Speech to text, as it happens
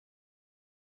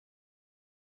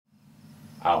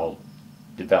I'll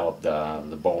develop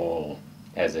the bowl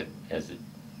as it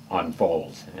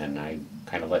unfolds, and I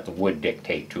kind of let the wood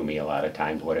dictate to me a lot of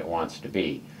times what it wants to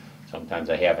be. Sometimes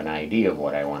I have an idea of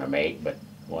what I want to make, but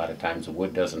a lot of times the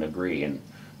wood doesn't agree, and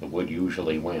the wood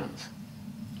usually wins.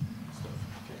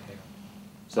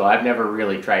 So I've never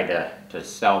really tried to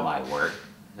sell my work.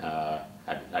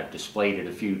 I've displayed it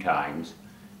a few times,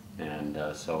 and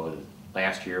so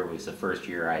last year was the first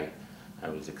year I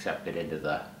was accepted into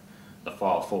the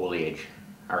Fall Foliage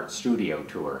Art Studio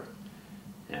Tour,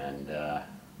 and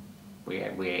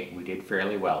we did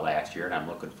fairly well last year, and I'm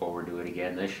looking forward to it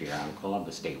again this year on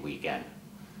Columbus Day weekend.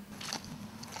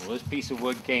 Well, this piece of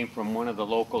wood came from one of the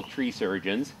local tree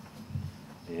surgeons,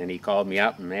 and he called me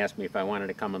up and asked me if I wanted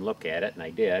to come and look at it, and I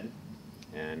did,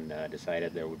 and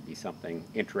decided there would be something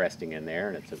interesting in there.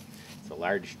 And it's a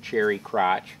large cherry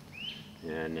crotch,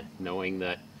 and knowing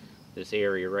that this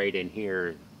area right in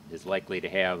here is likely to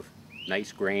have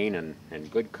nice grain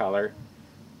and good color,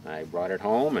 I brought it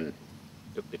home and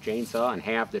took the chainsaw and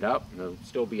halved it up. And there'll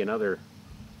still be another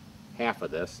half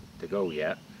of this to go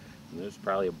yet. And there's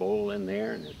probably a bowl in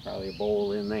there, and there's probably a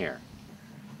bowl in there.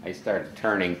 I started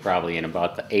turning probably in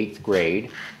about the 8th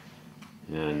grade,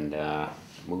 and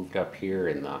moved up here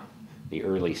in the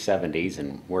early 70s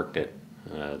and worked at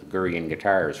Gurion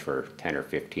Guitars for 10 or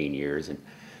 15 years. And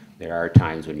there are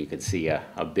times when you can see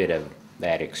a bit of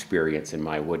that experience in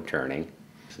my wood turning.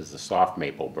 This is a soft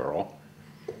maple burl.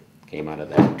 Came out of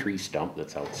that tree stump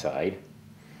that's outside,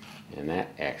 and that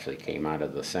actually came out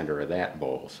of the center of that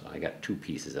bowl. So I got 2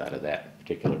 pieces out of that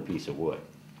particular piece of wood.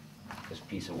 This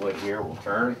piece of wood here will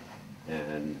turn,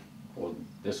 and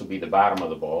this will be the bottom of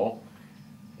the bowl.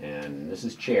 And this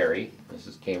is cherry.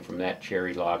 This came from that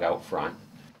cherry log out front.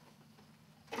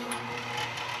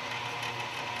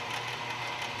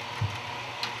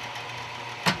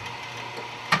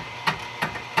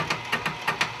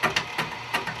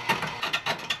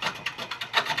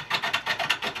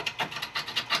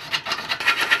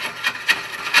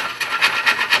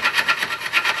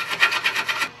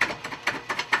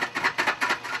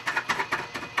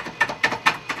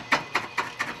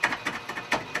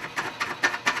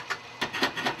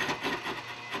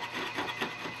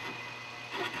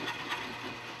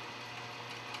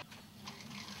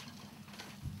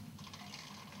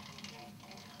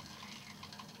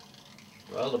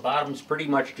 Well, the bottom's pretty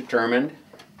much determined,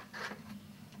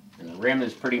 and the rim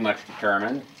is pretty much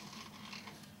determined.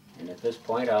 And at this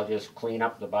point, I'll just clean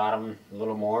up the bottom a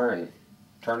little more and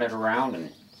turn it around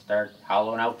and start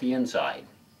hollowing out the inside.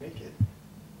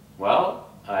 Well,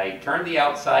 I turned the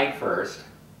outside first,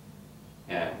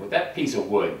 and with that piece of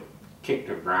wood, kicked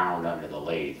around under the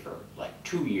lathe for like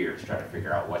 2 years trying to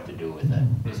figure out what to do with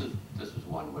it. This is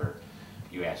one where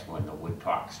you ask when the wood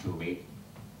talks to me.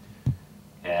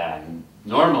 And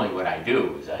normally what I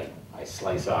do is I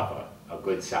slice off a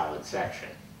good solid section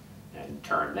and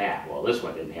turn that. Well, this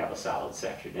one didn't have a solid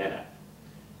section in it.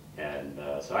 And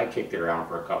so I kicked it around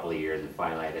for a couple of years, and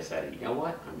finally I decided, you know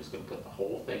what, I'm just going to put the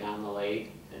whole thing on the lathe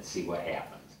and see what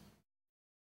happens.